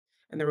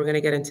And then we're going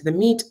to get into the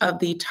meat of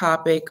the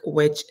topic,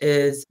 which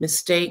is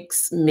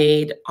mistakes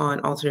made on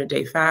alternate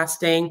day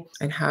fasting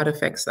and how to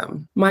fix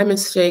them. My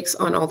mistakes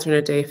on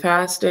alternate day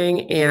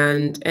fasting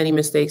and any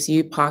mistakes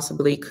you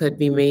possibly could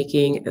be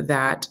making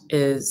that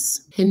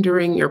is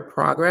hindering your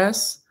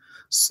progress,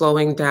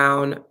 slowing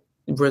down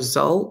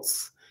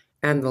results,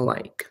 and the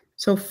like.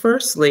 So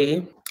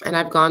firstly, and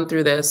I've gone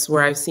through this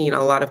where I've seen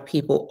a lot of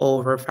people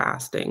over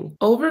fasting.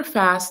 Over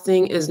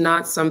fasting is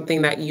not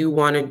something that you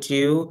want to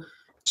do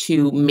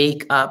to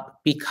make up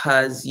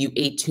because you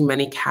ate too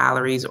many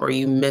calories or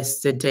you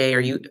missed a day or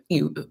you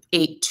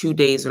ate 2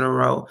 days in a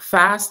row.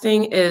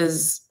 Fasting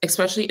is,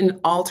 especially in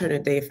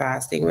alternate day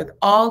fasting, with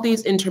all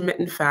these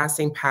intermittent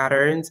fasting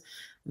patterns,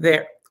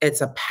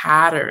 it's a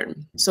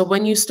pattern. So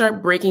when you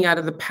start breaking out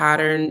of the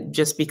pattern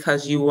just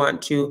because you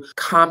want to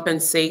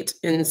compensate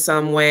in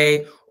some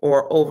way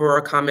or over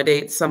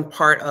accommodate some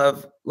part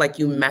of like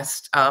you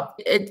messed up,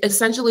 it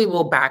essentially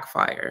will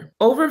backfire.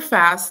 Over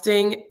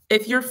fasting,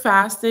 if you're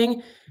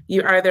fasting,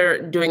 you're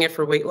either doing it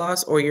for weight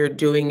loss or you're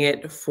doing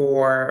it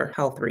for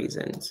health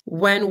reasons.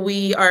 When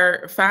we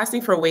are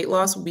fasting for weight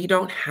loss, we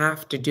don't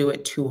have to do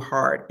it too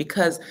hard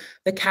because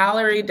the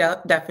calorie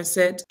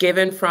deficit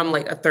given from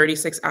like a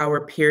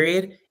 36-hour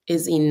period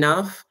is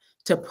enough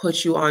to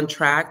put you on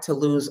track to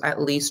lose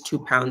at least 2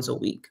 pounds a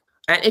week.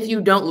 And if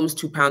you don't lose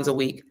 2 pounds a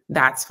week,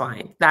 that's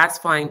fine. That's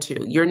fine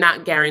too. You're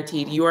not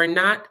guaranteed. You are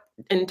not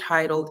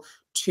entitled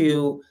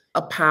to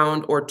a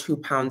pound or 2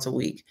 pounds a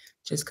week.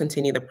 Just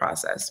continue the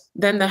process.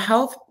 Then the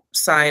health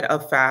side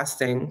of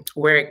fasting,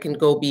 where it can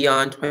go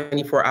beyond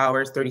 24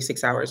 hours,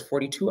 36 hours,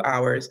 42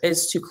 hours,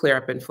 is to clear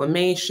up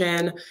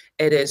inflammation.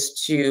 It is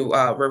to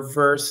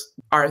reverse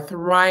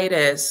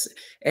arthritis.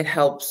 It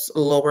helps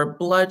lower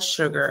blood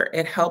sugar.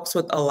 It helps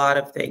with a lot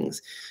of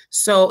things.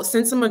 So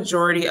since the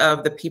majority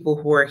of the people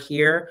who are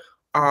here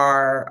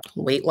are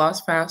weight loss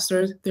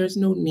fasters, there's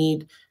no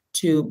need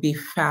to be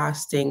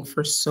fasting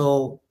for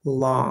so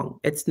long.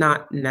 It's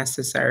not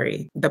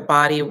necessary. The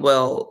body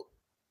will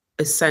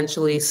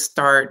essentially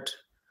start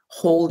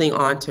holding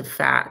on to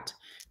fat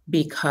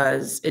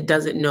because it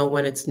doesn't know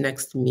when its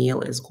next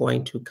meal is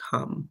going to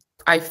come.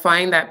 I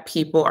find that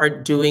people are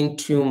doing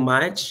too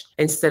much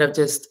instead of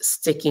just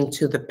sticking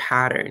to the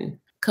pattern.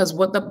 Because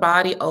what the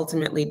body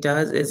ultimately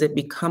does is it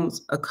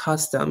becomes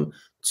accustomed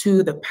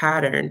to the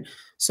pattern.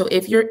 So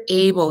if you're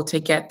able to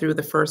get through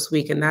the first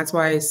week, and that's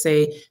why I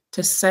say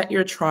to set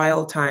your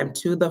trial time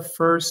to the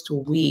first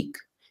week.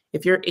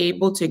 If you're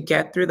able to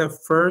get through the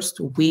first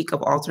week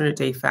of alternate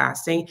day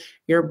fasting,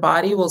 your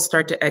body will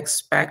start to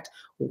expect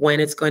when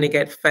it's going to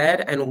get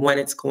fed and when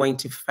it's going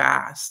to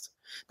fast.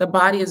 The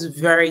body is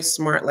very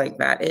smart like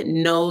that. It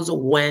knows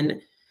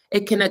when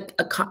it can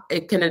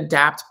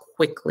adapt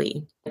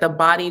quickly. The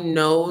body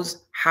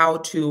knows how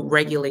to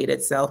regulate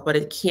itself, but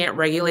it can't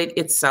regulate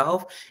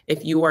itself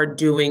if you are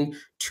doing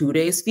 2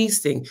 days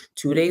feasting,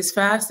 2 days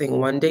fasting,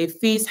 1 day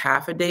feast,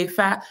 half a day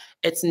fast.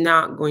 It's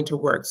not going to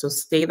work. So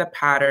stay the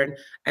pattern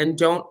and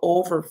don't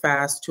over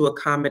fast to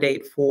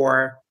accommodate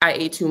for I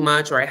ate too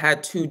much or I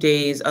had 2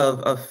 days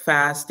of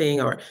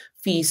fasting or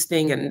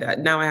feasting and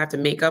now I have to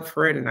make up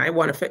for it and I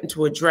want to fit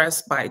into a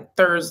dress by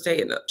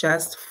Thursday. And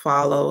just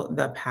follow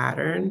the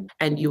pattern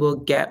and you will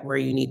get where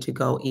you need to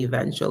go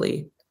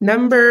eventually.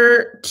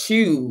 Number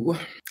 2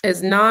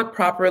 is not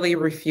properly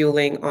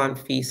refueling on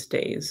feast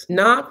days.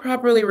 Not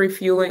properly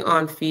refueling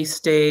on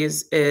feast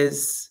days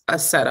is a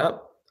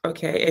setup.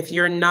 Okay, if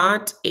you're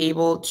not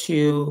able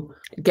to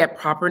get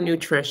proper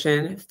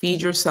nutrition,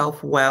 feed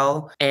yourself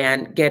well,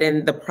 and get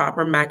in the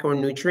proper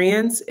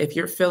macronutrients, if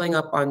you're filling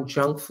up on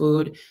junk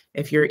food,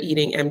 if you're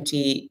eating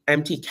empty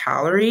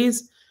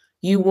calories,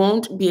 you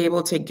won't be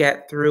able to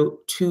get through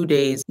 2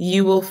 days.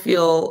 You will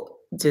feel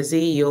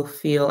dizzy, you'll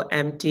feel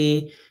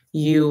empty,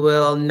 you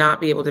will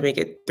not be able to make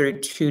it through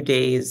 2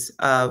 days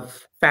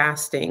of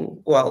fasting,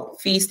 well,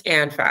 feast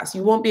and fast.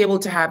 You won't be able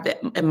to have the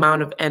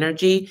amount of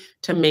energy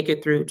to make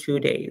it through 2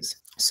 days.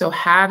 So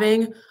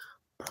having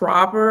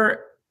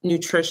proper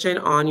nutrition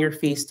on your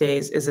feast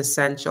days is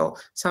essential.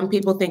 Some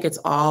people think it's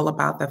all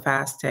about the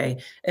fast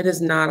day. It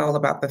is not all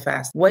about the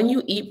fast. When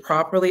you eat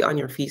properly on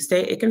your feast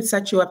day, it can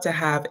set you up to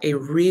have a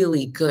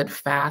really good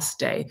fast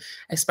day,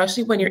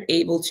 especially when you're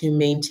able to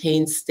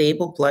maintain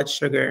stable blood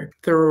sugar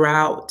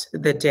throughout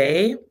the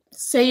day.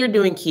 Say you're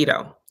doing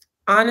keto.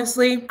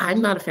 Honestly, I'm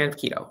not a fan of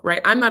keto,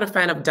 right? I'm not a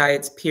fan of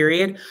diets,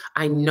 period.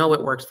 I know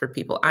it works for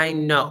people. I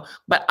know.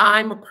 But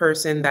I'm a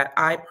person that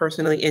I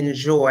personally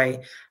enjoy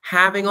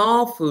having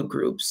all food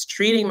groups,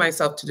 treating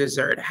myself to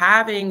dessert,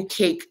 having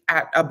cake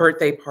at a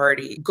birthday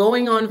party,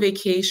 going on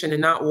vacation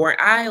and not worrying.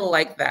 I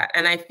like that.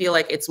 And I feel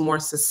like it's more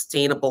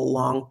sustainable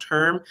long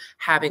term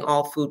having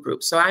all food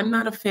groups. So I'm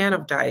not a fan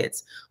of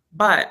diets.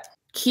 But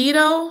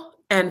keto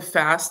and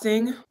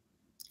fasting,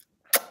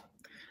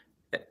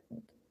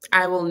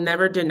 I will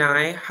never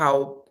deny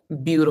how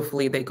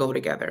beautifully they go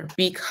together.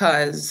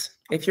 Because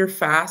if you're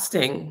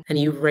fasting and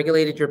you've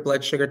regulated your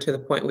blood sugar to the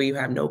point where you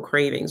have no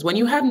cravings, when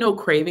you have no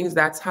cravings,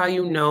 that's how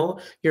you know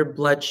your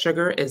blood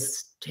sugar is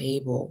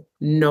stable.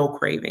 No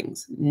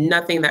cravings,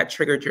 nothing that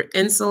triggered your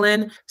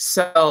insulin.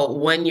 So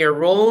when you're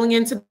rolling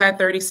into that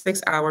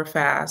 36-hour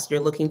fast,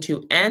 you're looking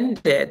to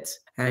end it,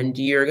 and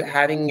you're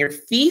having your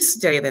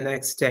feast day the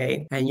next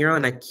day, and you're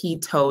on a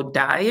keto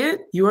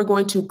diet, you are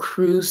going to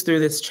cruise through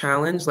this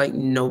challenge like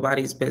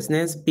nobody's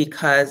business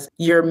because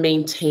you're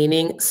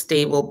maintaining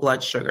stable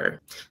blood sugar.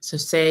 So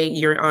say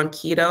you're on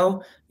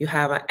keto, you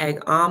have an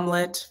egg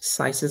omelet,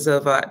 slices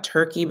of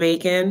turkey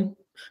bacon.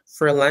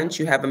 For lunch,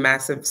 you have a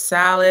massive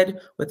salad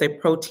with a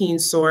protein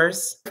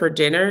source. For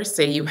dinner,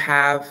 say you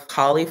have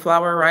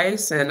cauliflower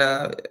rice and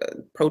a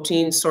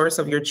protein source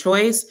of your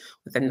choice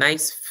with a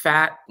nice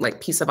fat,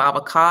 like piece of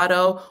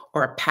avocado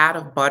or a pat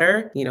of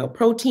butter. You know,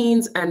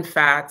 proteins and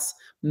fats,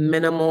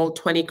 minimal,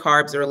 20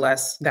 carbs or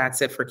less.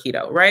 That's it for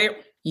keto, right?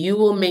 You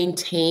will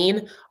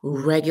maintain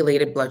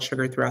regulated blood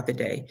sugar throughout the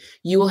day.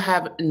 You will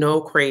have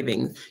no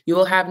cravings. You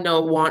will have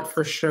no want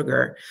for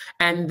sugar.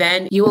 And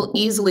then you will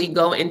easily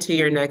go into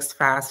your next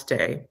fast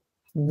day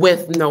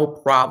with no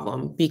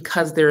problem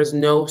because there's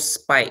no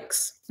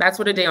spikes. That's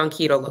what a day on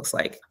keto looks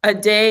like. A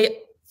day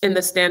in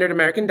the standard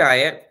American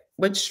diet,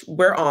 which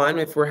we're on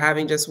if we're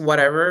having just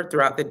whatever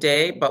throughout the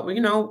day, but we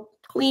know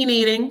clean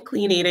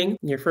eating.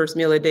 Your first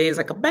meal of the day is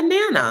like a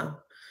banana.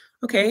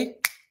 Okay.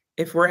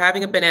 If we're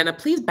having a banana,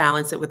 please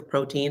balance it with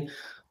protein.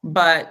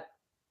 But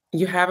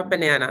you have a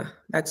banana,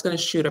 that's going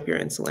to shoot up your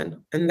insulin.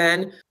 And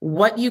then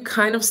what you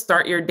kind of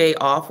start your day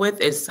off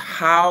with is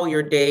how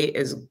your day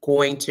is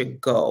going to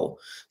go.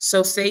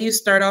 So say you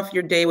start off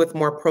your day with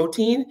more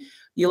protein,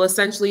 you'll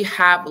essentially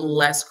have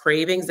less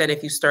cravings than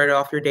if you started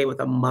off your day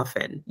with a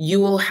muffin. You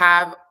will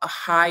have a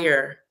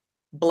higher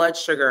blood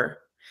sugar.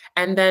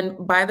 And then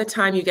by the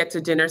time you get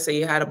to dinner, say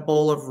you had a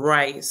bowl of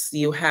rice,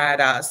 you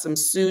had some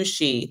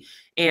sushi,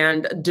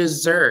 and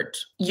dessert,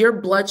 your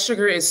blood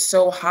sugar is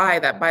so high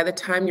that by the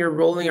time you're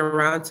rolling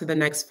around to the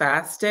next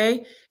fast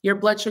day, your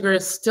blood sugar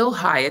is still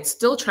high. It's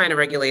still trying to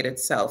regulate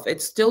itself.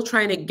 It's still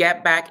trying to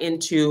get back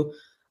into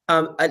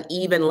an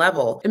even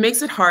level. It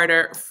makes it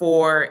harder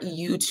for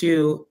you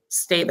to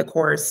stay the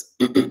course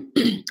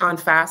on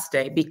fast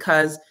day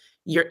because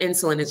your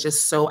insulin is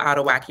just so out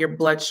of whack. Your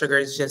blood sugar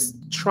is just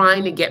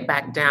trying to get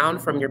back down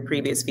from your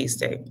previous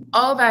feast day.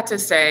 All that to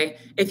say,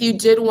 if you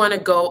did want to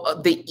go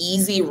the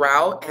easy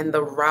route and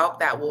the route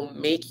that will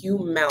make you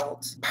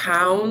melt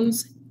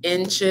pounds,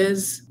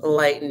 inches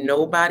like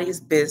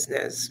nobody's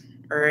business,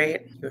 all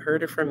right? You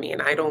heard it from me,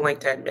 and I don't like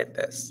to admit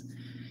this.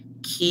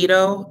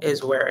 Keto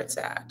is where it's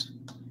at.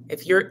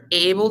 If you're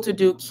able to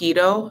do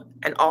keto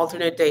and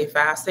alternate day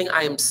fasting,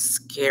 I am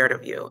scared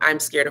of you.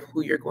 I'm scared of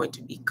who you're going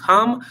to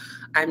become.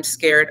 I'm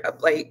scared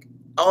of like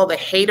all the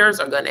haters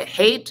are going to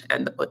hate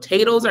and the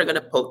potatoes are going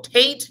to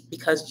potate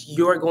because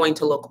you're going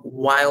to look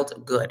wild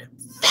good,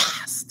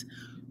 fast,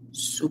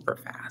 super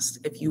fast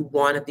if you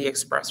wanted the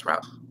express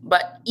route.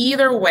 But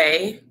either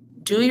way,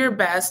 do your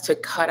best to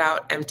cut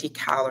out empty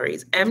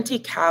calories. Empty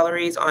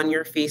calories on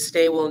your feast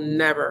day will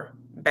never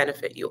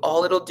benefit you.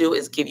 All it'll do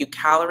is give you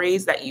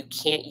calories that you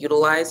can't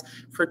utilize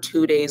for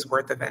 2 days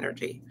worth of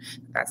energy.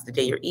 That's the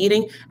day you're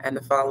eating and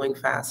the following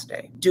fast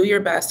day. Do your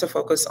best to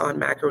focus on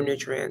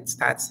macronutrients.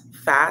 That's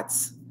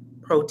fats,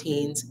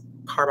 proteins,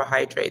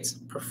 carbohydrates,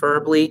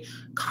 preferably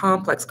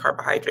complex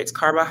carbohydrates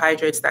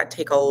that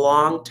take a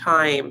long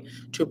time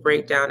to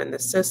break down in the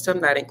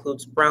system. That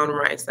includes brown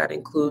rice, that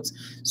includes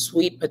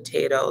sweet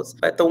potatoes,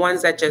 but the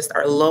ones that just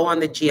are low on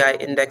the GI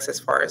index as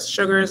far as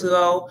sugars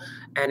go,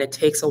 and it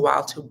takes a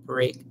while to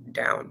break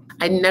down.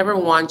 I never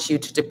want you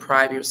to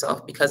deprive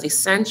yourself because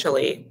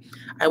essentially,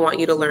 I want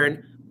you to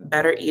learn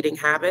better eating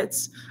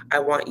habits. I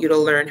want you to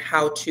learn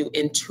how to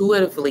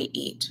intuitively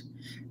eat.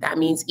 That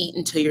means eat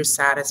until you're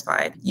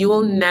satisfied. You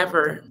will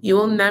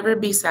never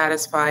be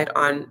satisfied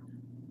on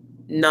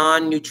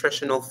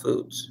non-nutritional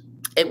foods.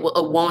 It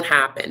won't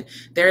happen.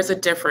 There's a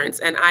difference.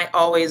 And I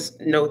always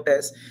note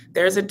this.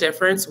 There's a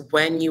difference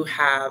when you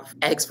have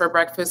eggs for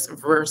breakfast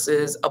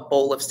versus a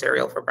bowl of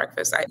cereal for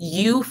breakfast.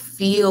 You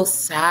feel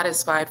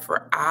satisfied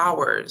for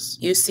hours.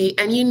 You see,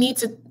 and you need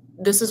to,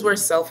 this is where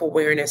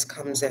self-awareness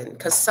comes in,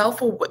 because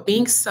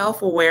being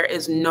self-aware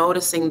is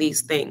noticing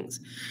these things.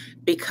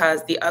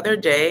 Because the other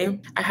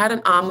day I had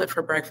an omelet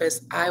for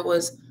breakfast. I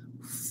was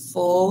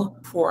full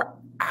for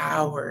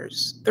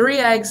hours. 3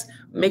 eggs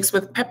mixed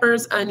with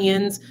peppers,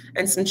 onions,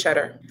 and some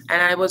cheddar.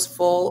 And I was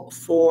full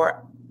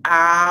for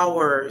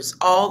hours,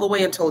 all the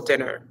way until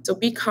dinner. So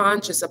be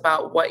conscious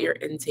about what you're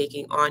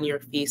intaking on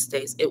your feast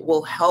days. It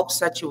will help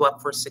set you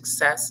up for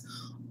success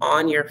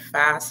on your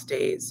fast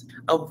days.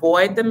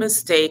 Avoid the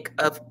mistake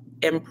of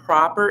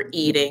improper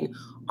eating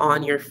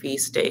on your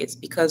feast days,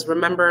 because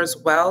remember as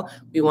well,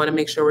 we want to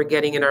make sure we're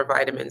getting in our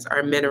vitamins,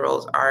 our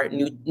minerals, our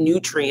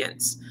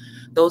nutrients.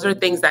 Those are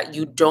things that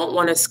you don't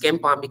want to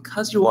skimp on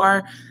because you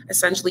are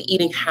essentially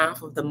eating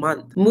half of the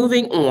month.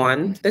 Moving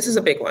on, this is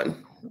a big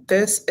one.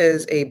 This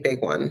is a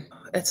big one.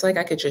 it's like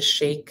I could just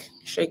shake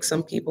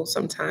some people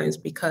sometimes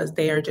because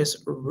they are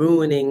just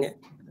ruining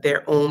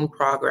their own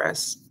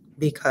progress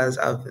because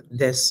of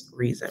this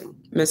reason.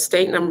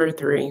 Mistake number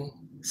 3,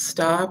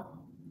 stop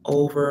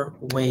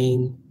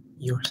overweighing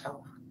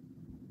yourself.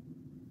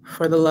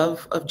 For the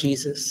love of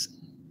Jesus,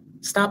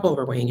 stop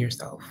overweighing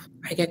yourself.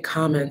 I get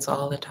comments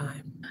all the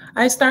time.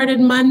 I started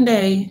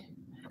Monday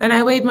and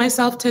I weighed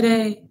myself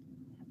today.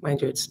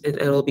 Mind you,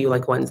 it'll be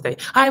like Wednesday.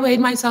 I weighed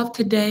myself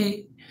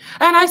today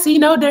and I see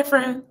no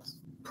difference.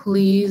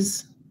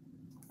 Please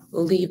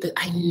leave it.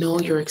 I know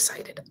you're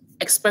excited,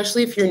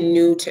 especially if you're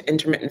new to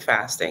intermittent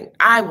fasting.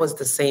 I was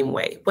the same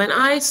way. When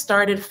I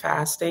started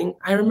fasting,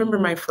 I remember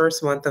my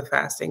first month of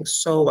fasting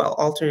so well,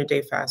 alternate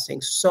day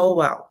fasting so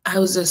well. I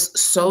was just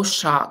so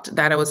shocked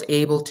that I was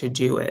able to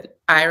do it.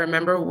 I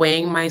remember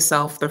weighing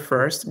myself the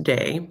first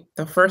day.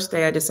 The first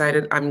day I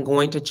decided I'm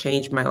going to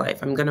change my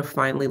life. I'm going to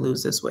finally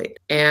lose this weight.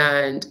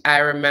 And I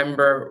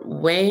remember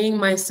weighing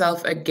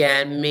myself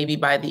again, maybe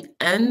by the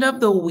end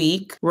of the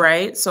week,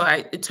 right? So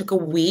it took a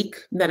week.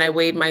 Then I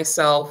weighed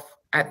myself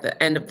at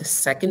the end of the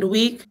second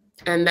week.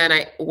 And then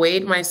I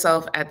weighed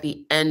myself at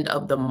the end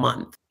of the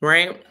month,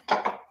 right?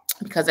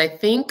 Because I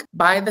think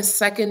by the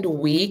second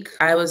week,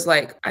 I was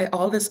like,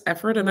 all this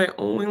effort and I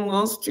only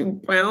lost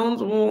 2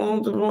 pounds.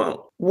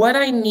 What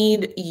I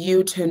need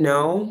you to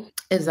know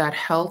is that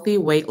healthy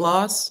weight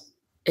loss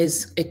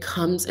it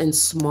comes in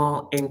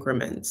small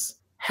increments.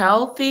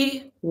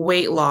 Healthy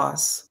weight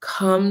loss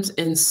comes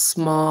in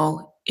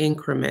small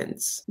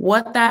increments.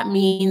 What that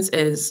means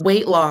is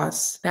weight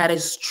loss that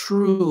is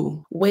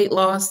true, weight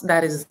loss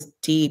that is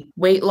deep,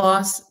 weight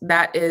loss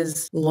that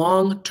is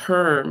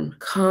long-term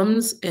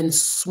comes in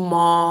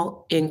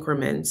small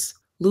increments.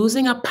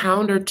 Losing a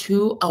pound or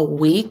 2 a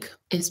week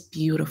is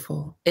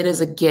beautiful. It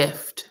is a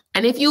gift.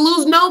 And if you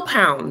lose no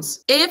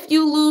pounds,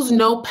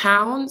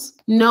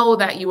 know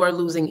that you are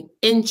losing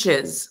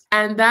inches.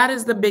 And that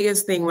is the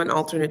biggest thing when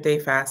alternate day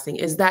fasting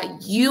is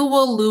that you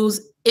will lose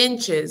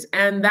inches.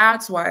 And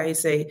that's why I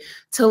say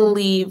to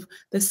leave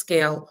the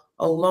scale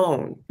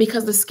alone,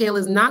 because the scale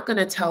is not going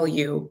to tell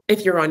you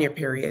if you're on your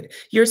period.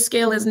 Your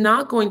scale is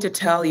not going to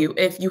tell you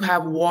if you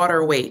have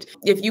water weight,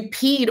 if you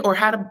peed or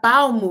had a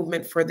bowel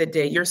movement for the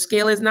day. Your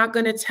scale is not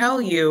going to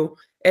tell you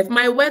if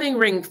my wedding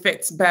ring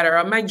fits better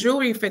or my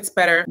jewelry fits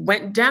better,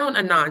 went down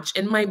a notch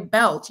in my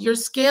belt. Your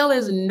scale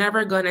is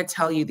never going to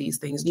tell you these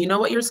things. You know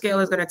what your scale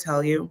is going to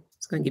tell you?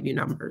 It's going to give you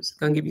numbers. It's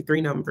going to give you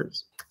 3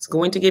 numbers. It's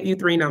going to give you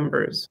 3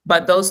 numbers.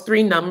 But those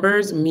 3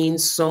 numbers mean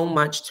so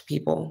much to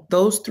people.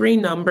 Those 3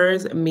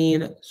 numbers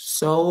mean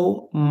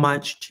so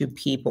much to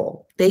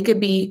people. They could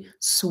be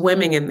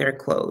swimming in their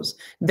clothes.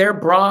 Their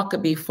bra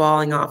could be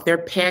falling off. Their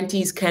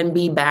panties can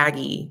be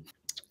baggy.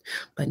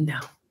 But no,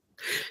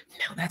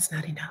 that's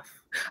not enough.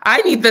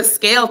 I need the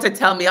scale to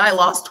tell me I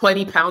lost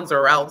 20 pounds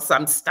or else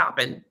I'm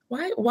stopping.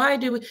 Why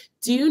do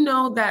you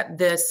know that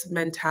this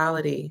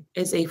mentality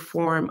is a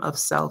form of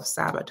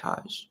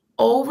self-sabotage?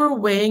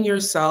 Overweighing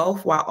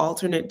yourself while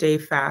alternate day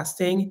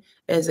fasting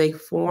is a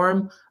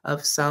form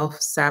of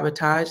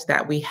self-sabotage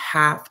that we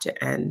have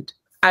to end.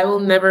 I will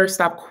never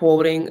stop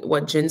quoting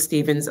what Jen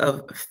Stevens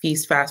of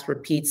Feast, Fast,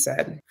 Repeat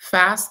said.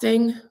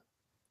 Fasting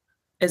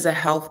is a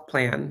health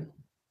plan.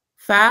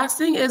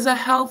 Fasting is a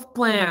health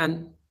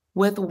plan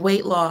with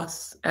weight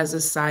loss as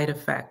a side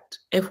effect.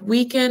 If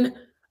we can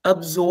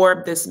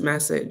absorb this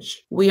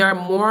message, we are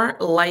more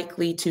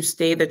likely to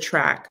stay the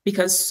track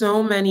because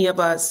so many of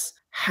us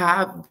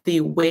have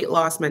the weight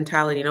loss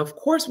mentality. And of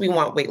course we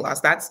want weight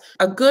loss. That's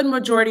a good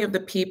majority of the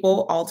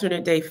people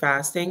alternate day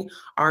fasting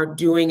are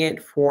doing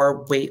it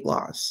for weight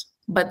loss.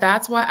 But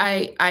that's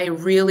why I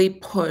really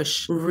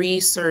push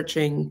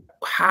researching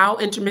how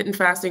intermittent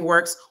fasting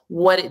works,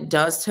 what it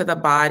does to the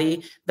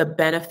body, the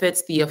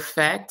benefits, the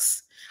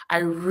effects. I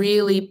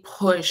really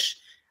push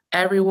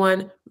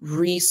everyone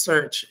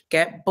research,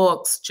 get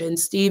books, Jen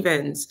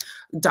Stevens,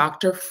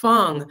 Dr.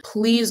 Fung.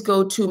 Please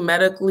go to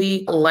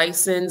medically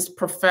licensed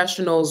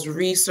professionals,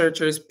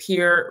 researchers,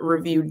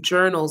 peer-reviewed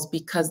journals,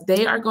 because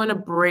they are going to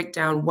break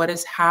down what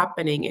is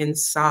happening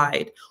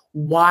inside,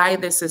 why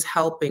this is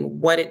helping,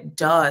 what it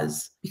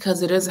does,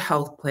 because it is a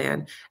health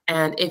plan.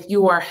 And if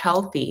you are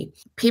healthy,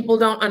 people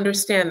don't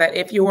understand that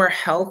if you are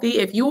healthy,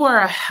 if you are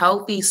a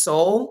healthy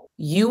soul,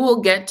 you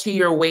will get to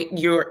your weight,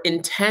 your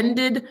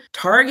intended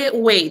target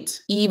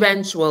weight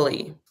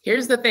eventually.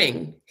 Here's the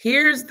thing.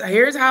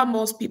 Here's how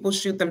most people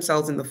shoot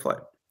themselves in the foot.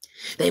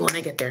 They want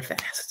to get there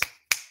fast.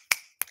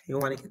 They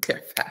want to get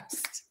there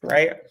fast,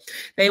 right?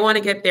 They want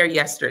to get there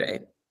yesterday,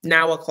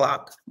 now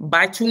o'clock,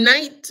 by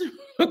tonight,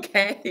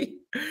 okay?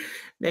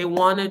 They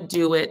want to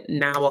do it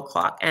now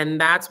o'clock.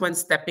 And that's when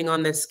stepping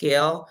on the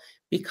scale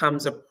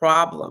becomes a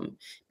problem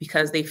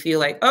because they feel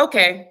like,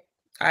 okay,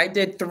 I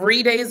did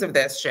 3 days of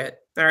this shit.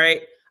 All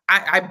right.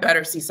 I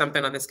better see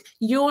something on this.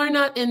 You are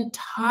not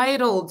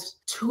entitled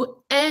to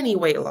any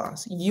weight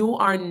loss. You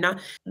are not.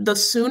 The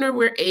sooner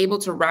we're able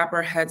to wrap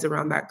our heads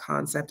around that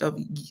concept of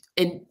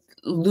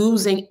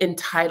losing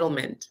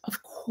entitlement,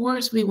 of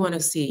course we want to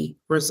see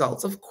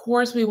results. Of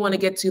course we want to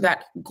get to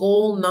that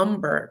goal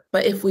number.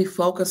 But if we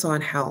focus on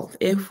health,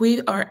 if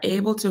we are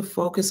able to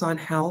focus on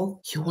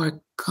health, you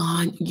are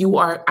gone.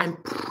 I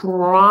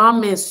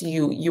promise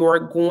you are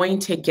going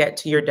to get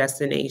to your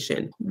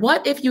destination.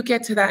 What if you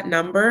get to that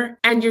number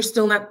and you're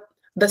still not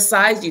the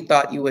size you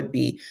thought you would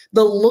be,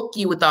 the look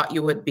you thought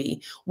you would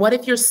be? What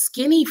if you're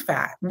skinny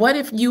fat? What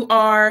if you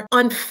are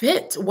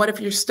unfit? What if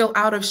you're still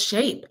out of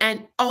shape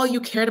and all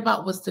you cared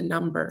about was the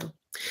number?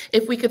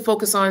 If we could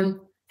focus on,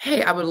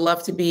 hey, I would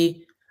love to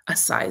be a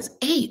size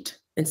 8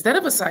 instead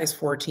of a size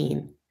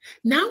 14.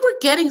 Now we're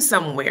getting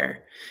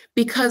somewhere,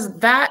 because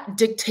that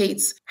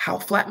dictates how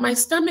flat my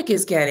stomach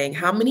is getting,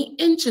 how many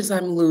inches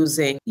I'm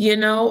losing,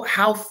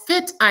 how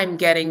fit I'm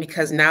getting,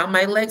 because now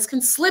my legs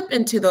can slip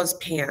into those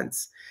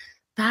pants.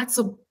 That's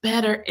a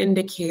better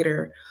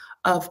indicator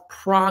of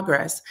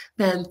progress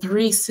than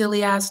 3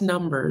 silly ass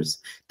numbers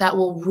that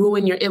will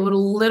it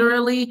will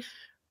literally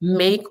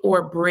make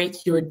or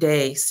break your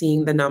day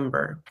seeing the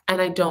number.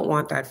 And I don't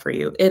want that for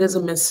you. It is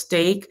a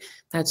mistake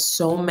that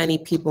so many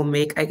people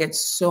make. I get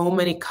so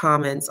many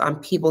comments on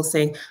people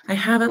saying, I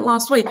haven't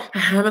lost weight. I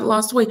haven't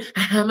lost weight.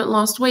 I haven't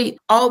lost weight.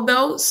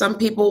 Although some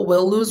people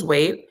will lose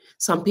weight,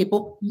 some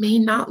people may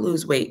not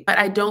lose weight, but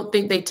I don't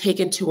think they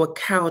take into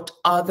account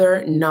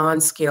other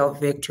non-scale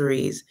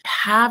victories.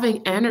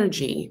 Having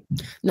energy,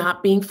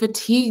 not being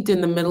fatigued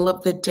in the middle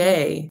of the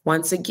day.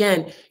 Once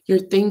again, your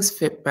things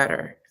fit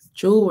better.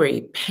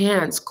 Jewelry,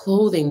 pants,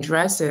 clothing,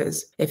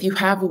 dresses. If you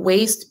have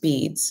waist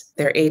beads,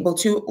 they're able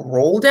to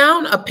roll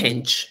down a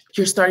pinch.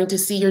 You're starting to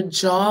see your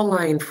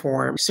jawline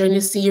form. You're starting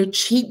to see your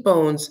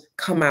cheekbones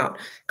come out.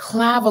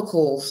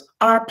 Clavicles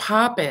are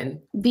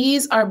popping.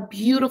 These are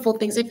beautiful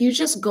things. If you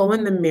just go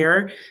in the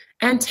mirror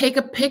and take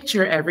a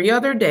picture every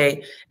other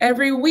day,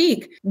 every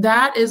week,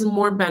 that is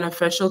more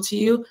beneficial to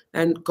you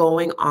than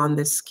going on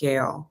the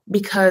scale.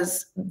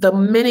 Because the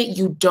minute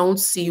you don't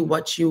see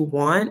what you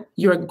want,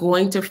 you're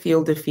going to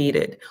feel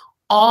defeated.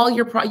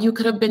 You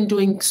could have been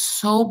doing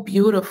so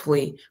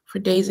beautifully for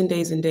days and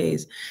days and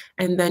days,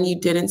 and then you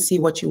didn't see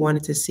what you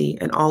wanted to see,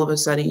 and all of a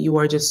sudden you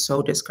are just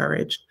so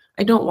discouraged.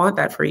 I don't want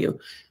that for you.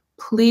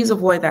 Please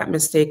avoid that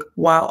mistake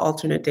while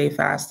alternate day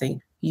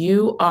fasting.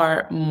 You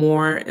are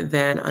more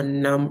than a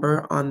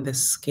number on the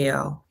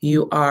scale.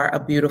 You are a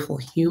beautiful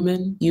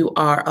human. You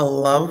are a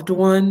loved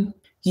one.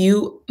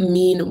 You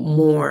mean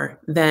more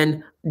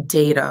than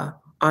data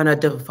on a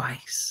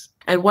device.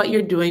 And what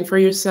you're doing for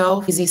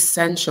yourself is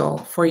essential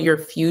for your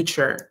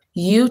future.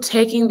 You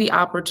taking the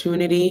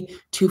opportunity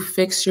to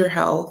fix your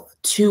health,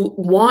 to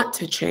want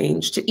to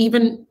change, to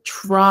even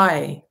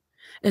try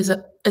is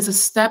a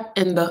step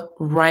in the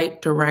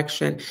right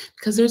direction,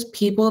 because there's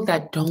people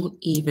that don't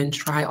even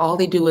try. All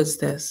they do is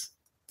this.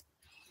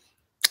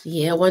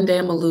 Yeah, one day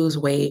I'm gonna lose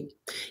weight.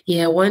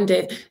 Yeah, one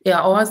day.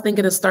 Yeah, oh, I was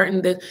thinking of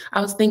starting this.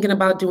 I was thinking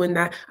about doing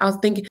that. I was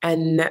thinking,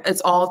 and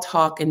it's all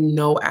talk and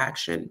no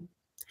action.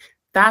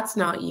 That's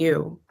not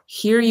you.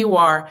 Here you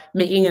are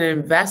making an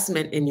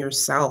investment in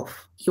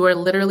yourself. You are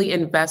literally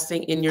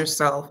investing in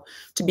yourself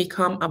to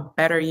become a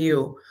better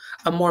you,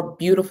 a more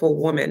beautiful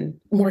woman,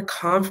 more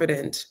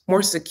confident,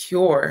 more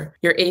secure.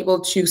 You're able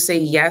to say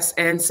yes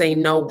and say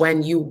no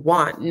when you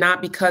want,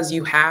 not because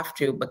you have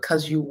to,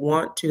 because you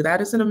want to.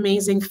 That is an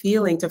amazing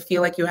feeling, to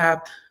feel like you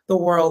have the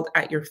world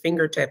at your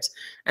fingertips.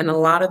 And a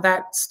lot of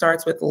that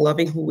starts with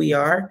loving who we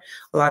are.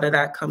 A lot of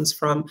that comes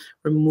from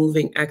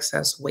removing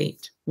excess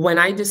weight. When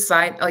I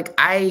decide,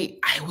 I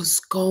was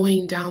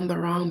going down the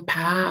wrong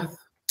path.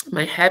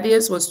 My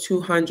heaviest was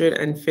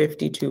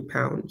 252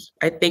 pounds.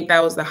 I think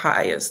that was the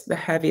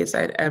heaviest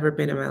I'd ever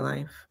been in my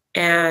life.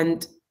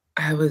 And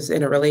I was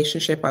in a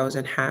relationship I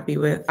wasn't happy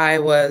with. I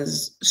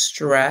was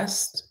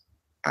stressed.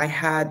 I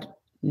had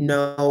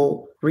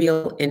no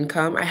real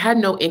income. I had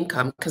no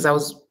income because I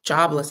was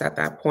jobless at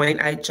that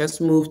point. I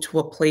just moved to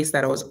a place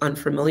that I was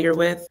unfamiliar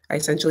with. I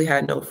essentially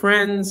had no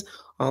friends.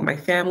 All my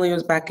family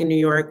was back in New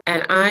York,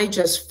 and I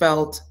just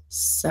felt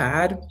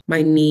sad.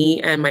 My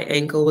knee and my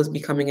ankle was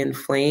becoming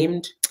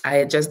inflamed. I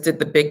had just did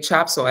the big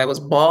chop, so I was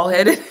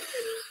bald-headed.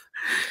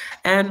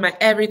 And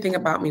everything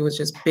about me was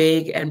just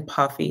big and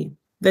puffy.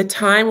 The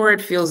time where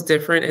it feels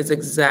different is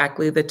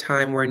exactly the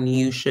time when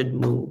you should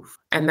move.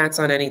 And that's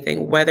on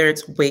anything, whether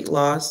it's weight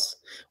loss,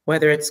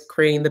 whether it's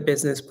creating the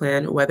business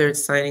plan, whether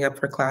it's signing up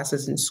for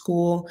classes in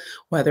school,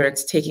 whether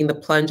it's taking the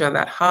plunge on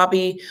that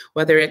hobby,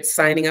 whether it's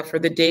signing up for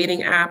the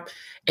dating app.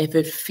 If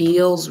it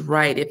feels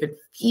right, if it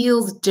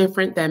feels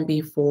different than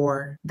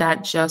before,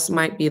 that just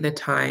might be the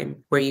time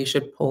where you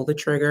should pull the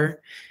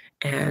trigger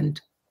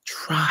and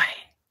try.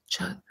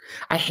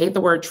 I hate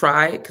the word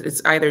try because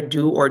it's either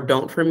do or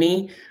don't for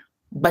me,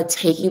 but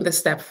taking the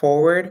step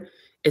forward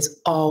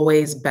is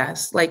always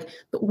best. Like,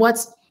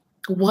 what's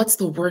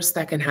the worst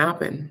that can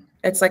happen?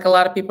 It's like a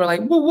lot of people are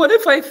like, well, what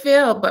if I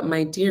fail? But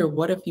my dear,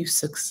 what if you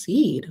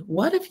succeed?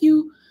 What if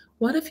you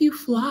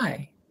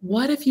fly?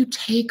 What if you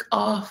take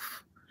off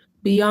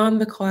beyond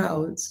the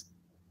clouds?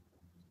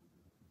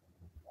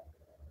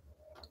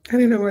 I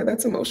don't know why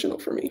that's emotional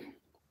for me.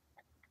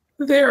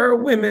 There are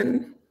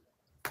women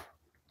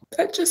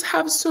that just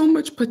have so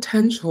much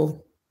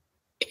potential.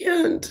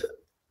 And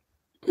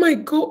my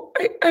goal,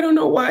 I don't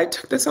know why I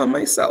took this on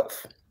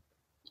myself,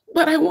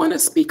 but I want to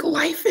speak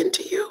life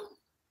into you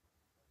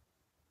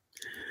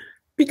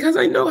because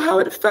I know how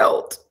it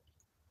felt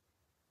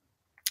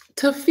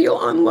to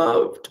feel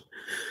unloved,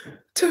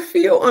 to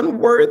feel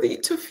unworthy,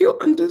 to feel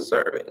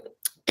undeserving.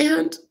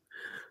 And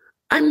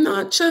I'm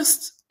not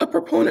just a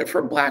proponent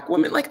for Black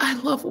women. Like, I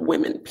love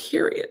women,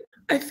 period.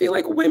 I feel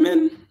like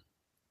women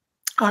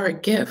are a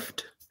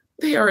gift.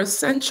 They are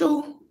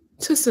essential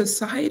to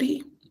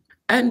society.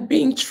 And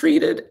being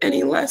treated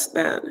any less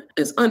than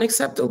is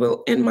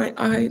unacceptable in my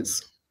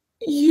eyes.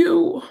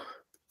 You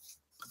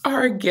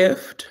are a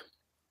gift,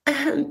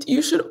 and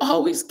you should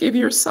always give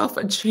yourself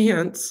a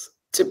chance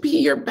to be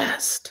your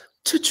best,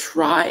 to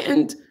try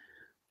and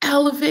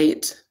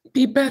elevate,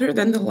 be better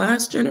than the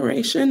last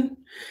generation,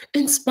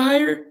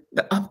 inspire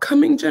the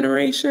upcoming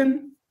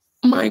generation.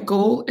 My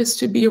goal is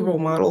to be a role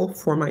model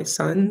for my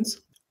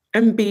sons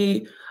and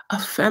be a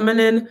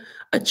feminine,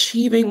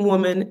 achieving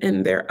woman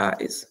in their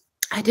eyes.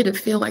 I didn't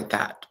feel like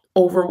that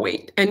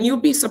overweight. And you'll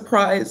be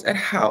surprised at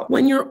how,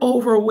 when you're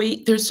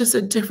overweight, there's just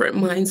a different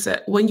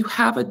mindset. When you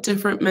have a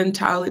different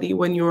mentality,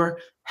 when you're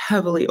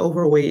heavily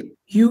overweight,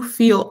 you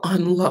feel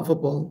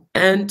unlovable.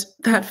 And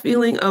that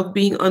feeling of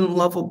being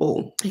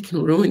unlovable, it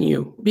can ruin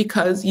you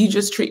because you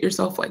just treat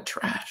yourself like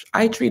trash.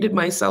 I treated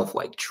myself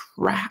like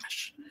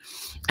trash.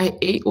 I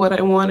ate what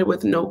I wanted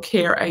with no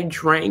care. I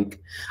drank.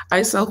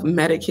 I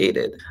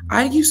self-medicated.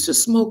 I used to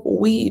smoke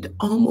weed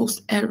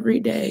almost every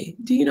day.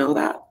 Do you know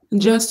that?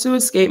 Just to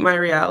escape my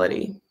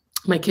reality.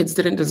 My kids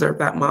didn't deserve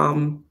that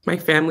mom. My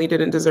family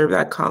didn't deserve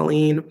that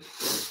Colleen.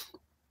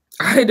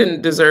 I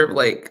didn't deserve,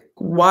 like,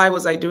 why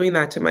was I doing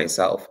that to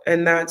myself?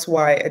 And that's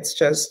why it's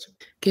just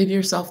give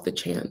yourself the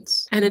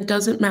chance. And it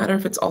doesn't matter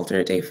if it's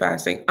alternate day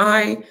fasting.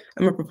 I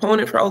am a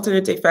proponent for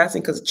alternate day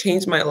fasting because it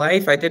changed my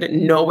life. I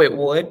didn't know it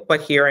would,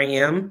 but here I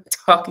am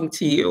talking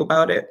to you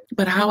about it.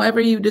 But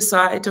however you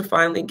decide to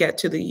finally get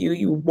to the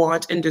you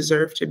want and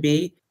deserve to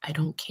be, I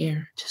don't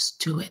care. Just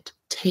do it.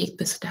 Take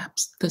the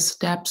steps. The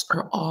steps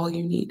are all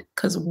you need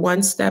because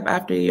one step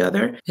after the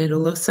other,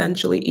 it'll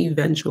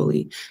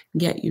eventually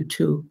get you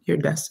to your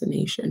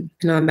destination.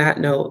 And on that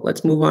note,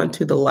 let's move on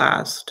to the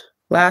last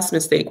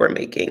mistake we're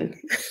making.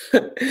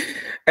 I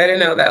don't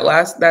know,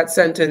 that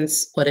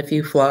sentence, what if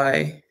you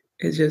fly,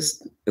 is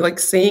just like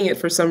saying it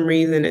for some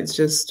reason. It's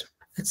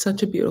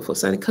such a beautiful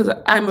sentence because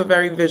I'm a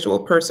very visual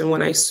person.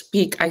 When I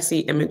speak, I see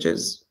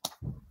images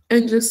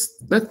and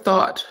just the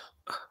thought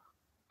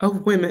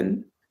of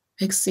women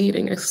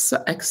exceeding,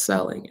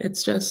 excelling.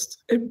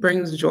 It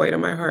brings joy to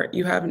my heart.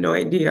 You have no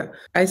idea.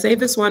 I say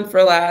this one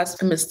for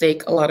last. A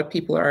mistake a lot of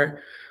people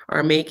are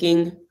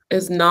making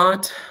is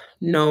not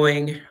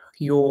knowing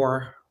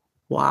your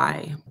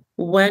why.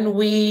 When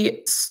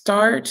we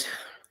start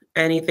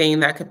anything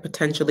that could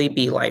potentially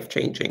be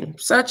life-changing,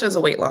 such as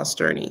a weight loss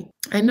journey,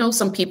 I know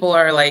some people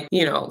are like,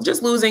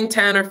 just losing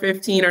 10 or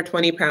 15 or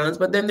 20 pounds,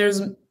 but then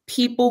there's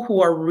people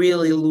who are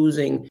really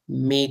losing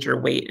major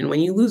weight. And when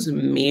you lose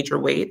major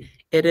weight,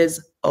 it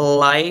is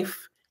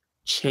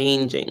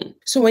life-changing.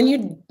 So when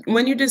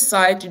you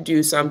decide to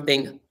do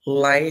something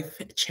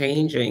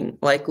life-changing,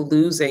 like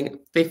losing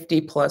 50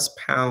 plus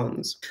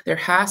pounds, there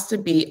has to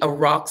be a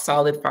rock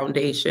solid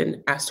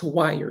foundation as to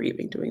why you're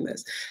even doing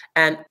this.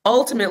 And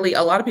ultimately,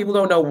 a lot of people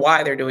don't know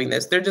why they're doing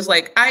this. They're just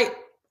like, I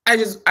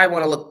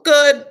want to look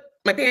good.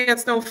 My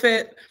pants don't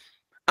fit.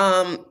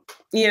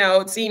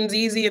 It seems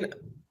easy. And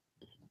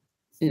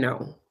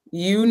no,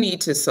 you need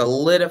to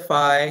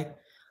solidify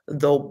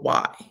the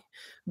why.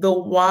 The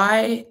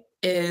why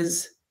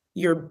is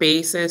your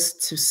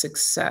basis to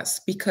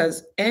success,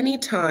 because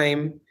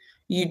anytime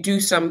you do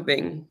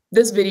something,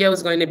 this video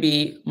is going to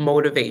be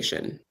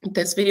motivation.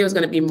 This video is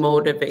going to be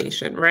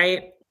motivation,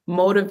 right?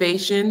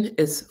 Motivation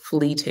is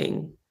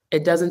fleeting.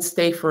 It doesn't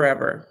stay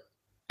forever.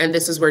 And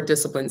this is where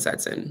discipline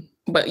sets in.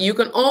 But you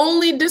can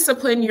only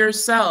discipline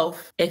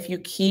yourself if you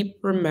keep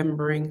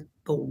remembering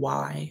the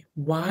why.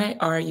 Why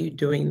are you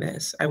doing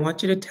this? I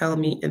want you to tell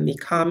me in the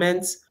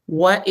comments,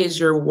 what is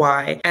your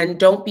why? And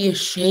don't be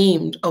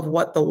ashamed of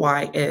what the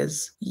why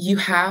is. You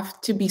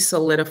have to be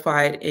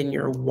solidified in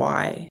your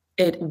why.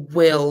 It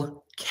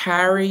will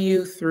carry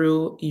you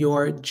through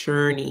your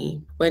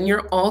journey. When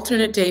you're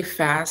alternate day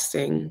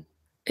fasting,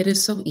 it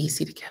is so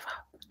easy to give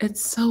up.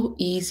 It's so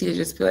easy to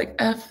just be like,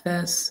 F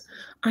this,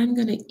 I'm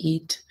gonna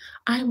eat.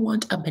 I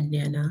want a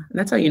banana. And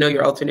that's how you know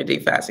you're alternate day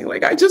fasting.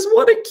 Like, I just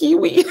want a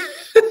kiwi.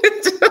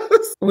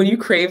 When you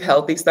crave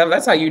healthy stuff,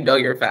 that's how you know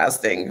you're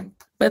fasting.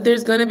 But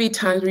there's gonna be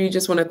times where you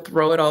just wanna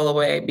throw it all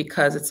away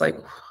because it's like,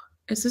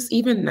 is this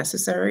even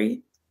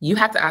necessary? You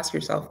have to ask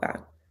yourself that.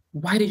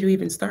 Why did you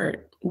even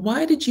start?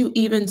 Why did you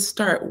even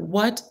start?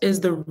 What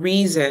is the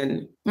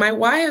reason? My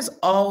why has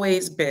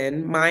always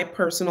been, my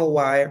personal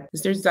why,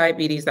 is there's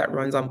diabetes that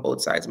runs on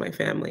both sides of my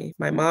family.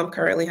 My mom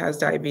currently has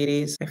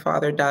diabetes. My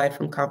father died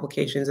from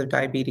complications of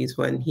diabetes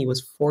when he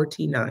was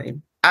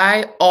 49.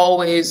 I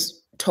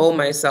always told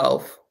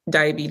myself,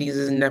 diabetes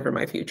is never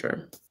my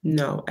future.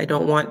 No, I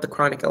don't want the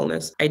chronic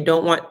illness. I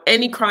don't want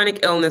any chronic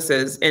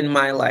illnesses in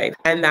my life.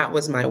 And that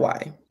was my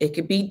why. It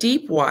could be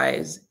deep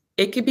whys.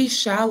 It could be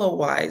shallow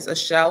whys. A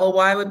shallow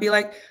why would be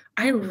like,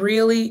 I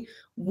really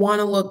want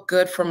to look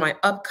good for my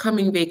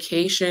upcoming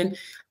vacation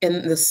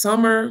in the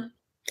summer.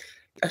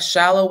 A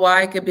shallow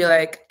why could be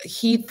like,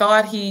 he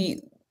thought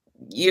he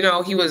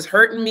was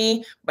hurting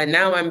me, but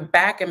now I'm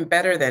back and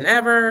better than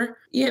ever.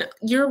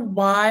 Your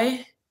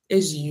why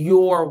is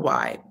your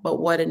why, but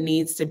what it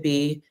needs to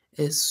be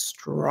is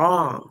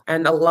strong.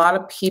 And a lot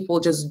of people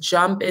just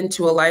jump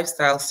into a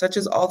lifestyle such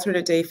as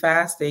alternate day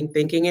fasting,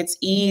 thinking it's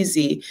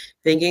easy,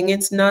 thinking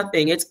it's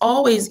nothing. It's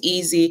always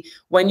easy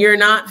when you're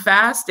not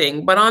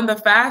fasting, but on the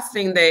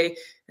fasting day,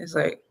 it's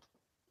like,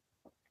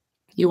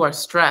 you are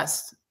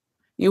stressed.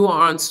 You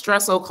are on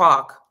stress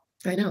o'clock.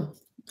 I know.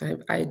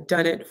 I've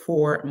done it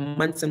for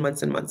months and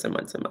months and months and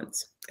months and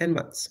months and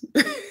months.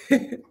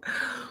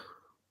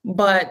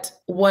 But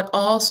what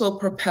also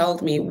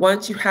propelled me,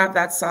 once you have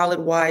that solid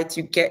why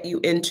to get you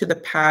into the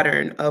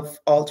pattern of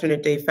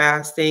alternate day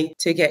fasting,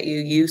 to get you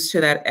used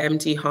to that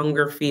empty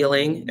hunger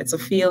feeling, it's a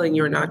feeling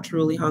you're not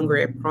truly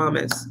hungry, I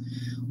promise.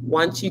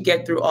 Once you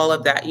get through all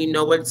of that, you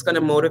know what's going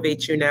to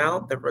motivate you now?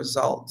 The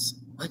results.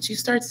 Once you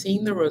start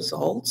seeing the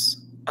results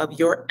of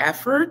your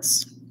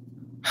efforts,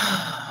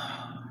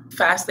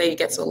 fasting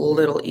gets a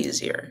little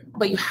easier,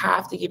 but you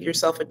have to give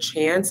yourself a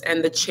chance,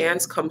 and the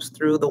chance comes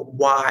through the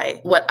why.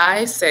 What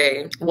I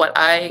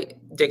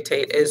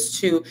dictate is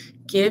to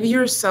give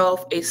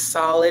yourself a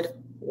solid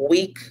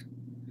week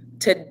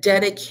to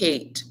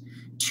dedicate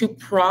to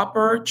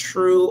proper,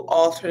 true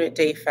alternate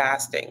day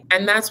fasting.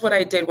 And that's what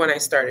I did when I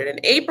started in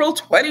April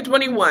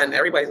 2021.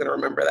 Everybody's gonna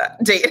remember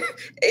that date.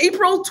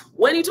 April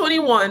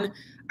 2021,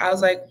 I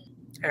was like,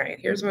 all right,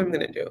 here's what I'm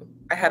gonna do.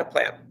 I had a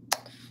plan.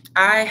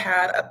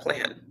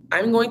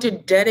 I'm going to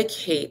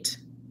dedicate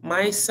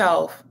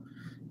myself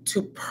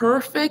to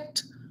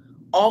perfect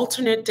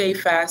alternate day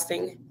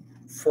fasting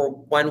for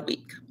 1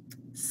 week,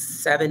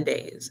 7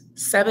 days.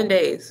 7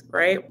 days,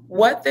 right?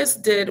 What this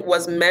did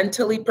was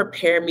mentally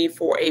prepare me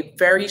for a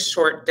very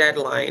short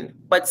deadline,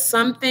 but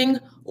something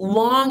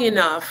long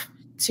enough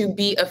to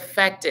be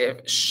effective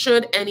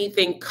should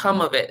anything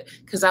come of it,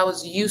 because I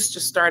was used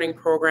to starting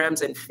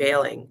programs and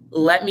failing.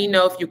 Let me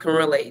know if you can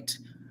relate.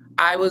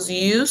 I was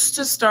used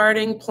to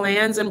starting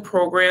plans and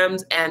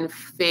programs and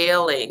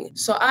failing.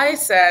 So I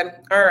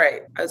said, all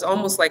right, it's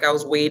almost like I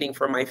was waiting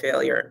for my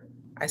failure.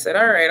 I said,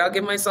 all right, I'll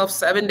give myself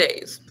 7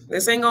 days.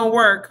 This ain't gonna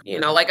work,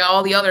 like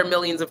all the other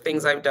millions of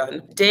things I've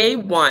done. Day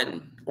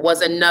 1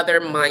 was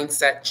another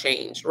mindset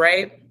change,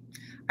 right?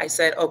 I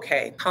said,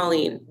 okay,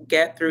 Colleen,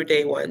 get through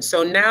day 1.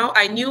 So now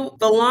I knew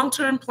the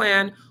long-term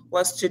plan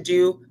was to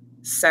do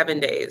 7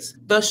 days.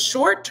 The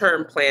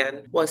short-term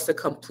plan was to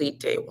complete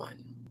day 1.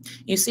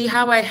 You see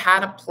how I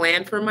had a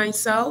plan for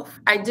myself?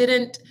 I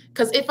didn't,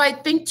 because if I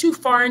think too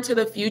far into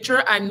the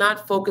future, I'm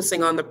not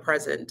focusing on the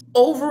present.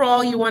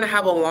 Overall, you want to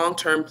have a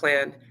long-term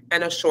plan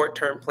and a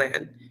short-term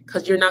plan,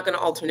 because you're not going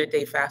to alternate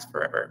day fast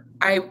forever.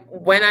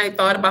 When I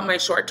thought about my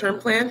short-term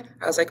plan,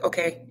 I was like,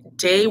 okay,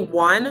 day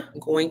 1, I'm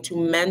going to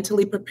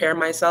mentally prepare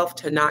myself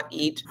to not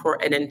eat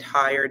for an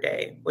entire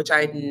day, which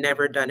I had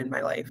never done in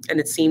my life. And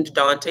it seemed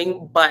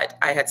daunting, but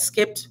I had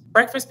skipped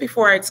breakfast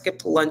before, I'd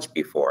skipped lunch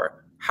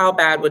before. How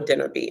bad would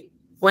dinner be?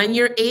 When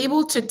you're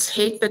able to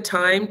take the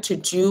time to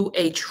do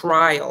a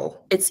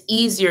trial, it's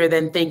easier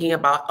than thinking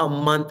about a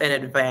month in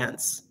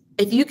advance.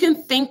 If you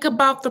can think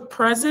about the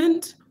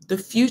present, the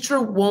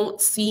future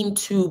won't seem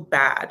too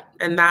bad.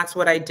 And that's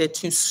what I did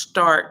to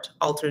start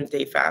alternate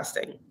day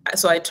fasting.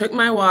 So I took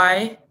my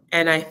why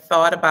and I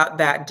thought about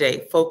that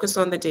day. Focus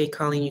on the day,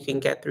 Colleen, you can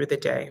get through the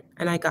day.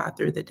 And I got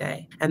through the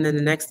day. And then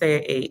the next day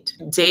I ate.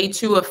 Day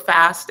 2 of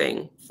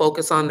fasting,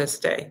 focus on this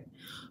day.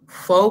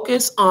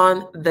 Focus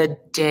on the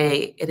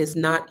day. It is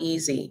not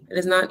easy. It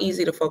is not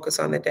easy to focus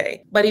on the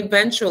day. But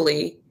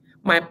eventually,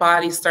 my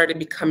body started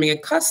becoming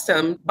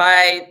accustomed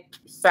by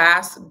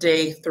fast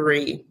day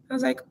 3. I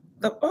was like,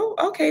 oh,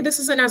 okay, this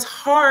isn't as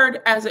hard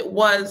as it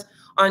was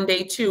on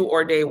day 2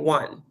 or day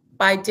 1.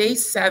 By day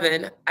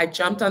 7, I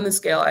jumped on the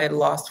scale. I had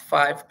lost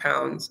 5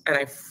 pounds and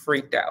I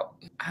freaked out.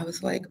 I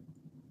was like,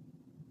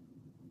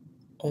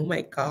 oh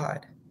my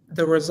God,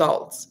 the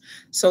results.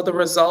 So the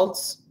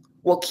results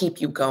will keep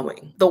you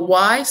going. The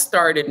why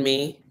started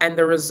me and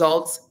the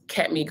results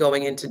kept me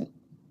going into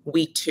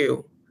week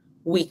 2,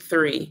 week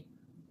 3,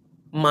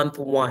 month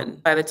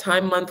 1. By the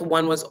time month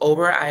 1 was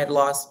over, I had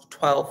lost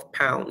 12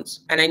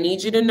 pounds. And I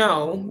need you to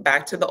know,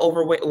 back to the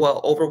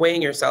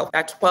overweighing yourself,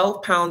 that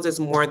 12 pounds is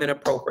more than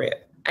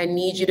appropriate. I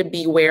need you to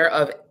be aware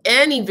of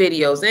any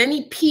videos,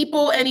 any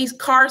people, any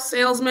car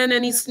salesman,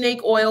 any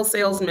snake oil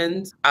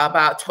salesman,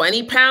 about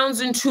 20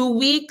 pounds in 2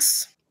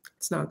 weeks.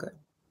 It's not good.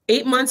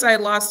 8 months, I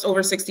lost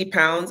over 60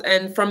 pounds.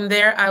 And from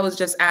there, I was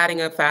just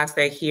adding a fast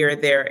day here,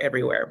 there,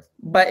 everywhere.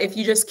 But if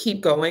you just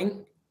keep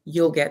going,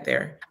 you'll get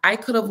there. I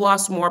could have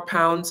lost more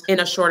pounds in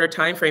a shorter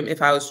time frame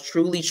if I was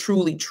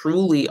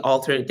truly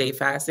alternate day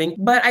fasting.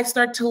 But I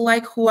start to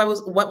like who I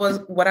was,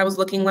 what I was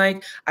looking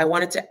like. I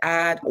wanted to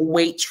add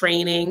weight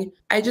training.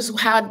 I just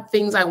had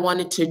things I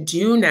wanted to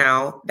do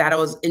now that I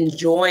was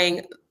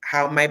enjoying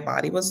how my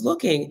body was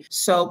looking.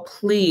 So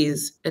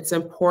please, it's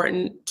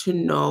important to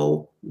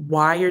know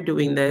why you're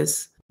doing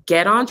this.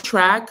 Get on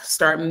track,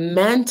 start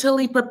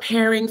mentally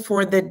preparing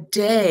for the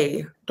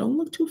day. Don't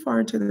look too far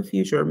into the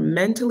future.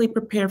 Mentally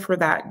prepare for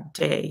that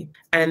day.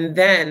 And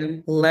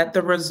then let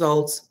the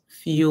results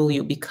fuel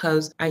you,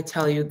 because I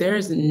tell you,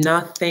 there's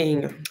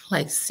nothing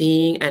like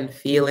seeing and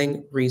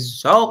feeling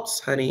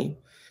results, honey.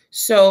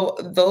 So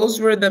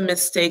those were the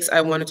mistakes I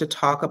wanted to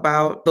talk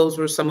about. Those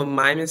were some of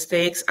my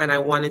mistakes, and I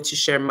wanted to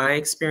share my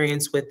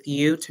experience with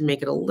you to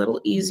make it a little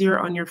easier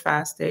on your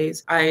fast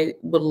days. I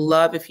would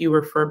love if you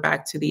refer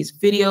back to these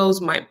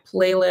videos, my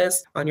playlist.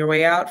 On your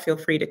way out, feel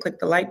free to click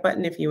the like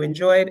button if you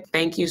enjoyed.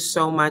 Thank you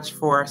so much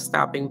for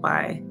stopping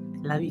by.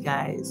 Love you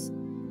guys.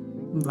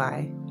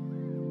 Bye.